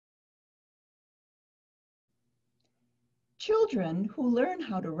Children who learn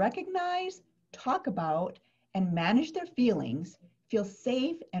how to recognize, talk about, and manage their feelings feel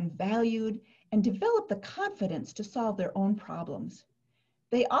safe and valued and develop the confidence to solve their own problems.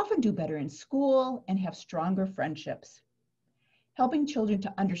 They often do better in school and have stronger friendships. Helping children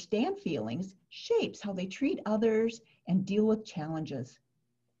to understand feelings shapes how they treat others and deal with challenges.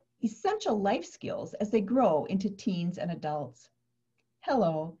 Essential life skills as they grow into teens and adults.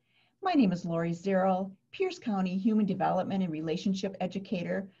 Hello, my name is Lori Zierl, Pierce County Human Development and Relationship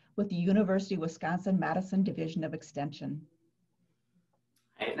Educator with the University of Wisconsin-Madison Division of Extension.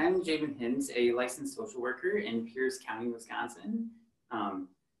 Hi, and I'm Javin Hintz, a licensed social worker in Pierce County, Wisconsin,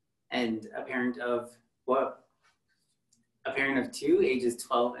 and a parent of two, ages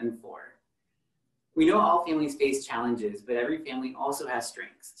 12 and 4. We know all families face challenges, but every family also has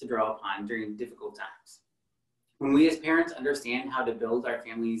strengths to draw upon during difficult times. When we as parents understand how to build our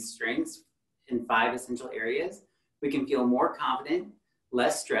family's strengths in 5 essential areas, we can feel more confident,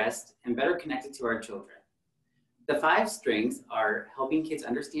 less stressed, and better connected to our children. The 5 strengths are helping kids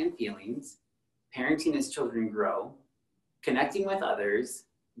understand feelings, parenting as children grow, connecting with others,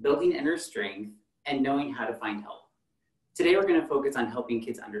 building inner strength, and knowing how to find help. Today, we're going to focus on helping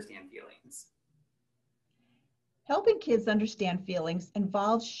kids understand feelings. Helping kids understand feelings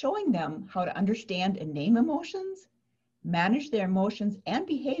involves showing them how to understand and name emotions, manage their emotions and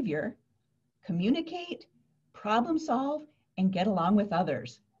behavior, communicate, problem solve, and get along with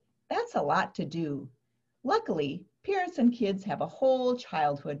others. That's a lot to do. Luckily, parents and kids have a whole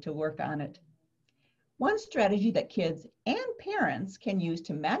childhood to work on it. One strategy that kids and parents can use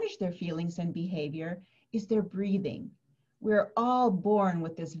to manage their feelings and behavior is their breathing. We're all born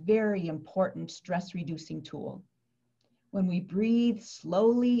with this very important stress-reducing tool. When we breathe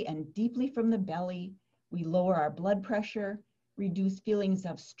slowly and deeply from the belly, we lower our blood pressure, reduce feelings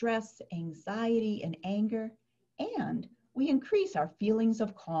of stress, anxiety, and anger, and we increase our feelings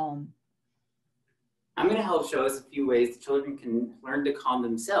of calm. I'm going to help show us a few ways children can learn to calm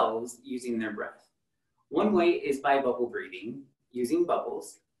themselves using their breath. One way is by bubble breathing, using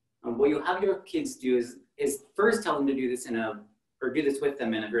bubbles. What you'll have your kids do is first tell them to do this do this with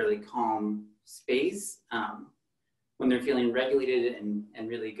them in a really calm space. When they're feeling regulated and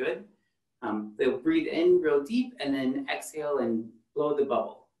really good, they'll breathe in real deep and then exhale and blow the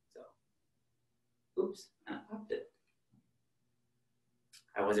bubble. So, oops, and I popped it.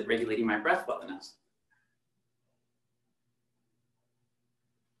 I wasn't regulating my breath well enough.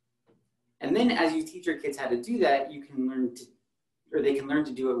 And then as you teach your kids how to do that, you can learn to, or they can learn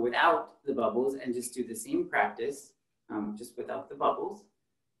to do it without the bubbles and just do the same practice, just without the bubbles.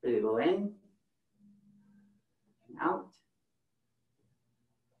 They go in and out.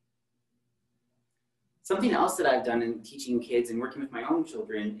 Something else that I've done in teaching kids and working with my own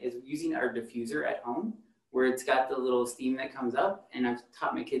children is using our diffuser at home, where it's got the little steam that comes up, and I've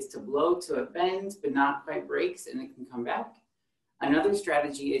taught my kids to blow till it bends, but not quite breaks, and it can come back. Another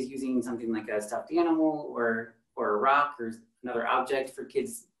strategy is using something like a stuffed animal or a rock or another object for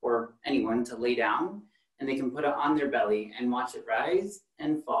kids or anyone to lay down, and they can put it on their belly and watch it rise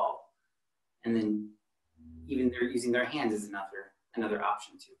and fall. And then even they're using their hands is another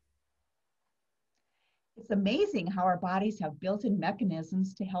option too. It's amazing how our bodies have built-in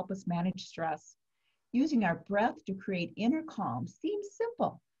mechanisms to help us manage stress. Using our breath to create inner calm seems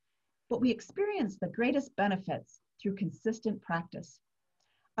simple, but we experience the greatest benefits through consistent practice.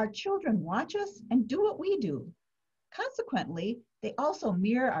 Our children watch us and do what we do. Consequently, they also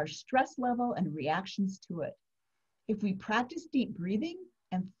mirror our stress level and reactions to it. If we practice deep breathing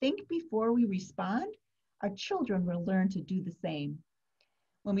and think before we respond, our children will learn to do the same.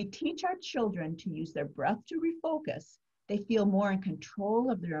 When we teach our children to use their breath to refocus, they feel more in control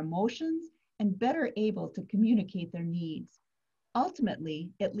of their emotions and better able to communicate their needs.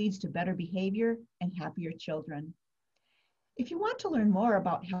 Ultimately, it leads to better behavior and happier children. If you want to learn more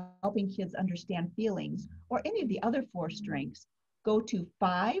about helping kids understand feelings or any of the other 4 strengths, go to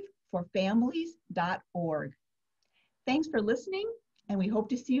 5forfamilies.org. Thanks for listening, and we hope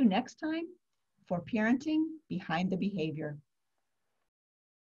to see you next time for Parenting Behind the Behavior.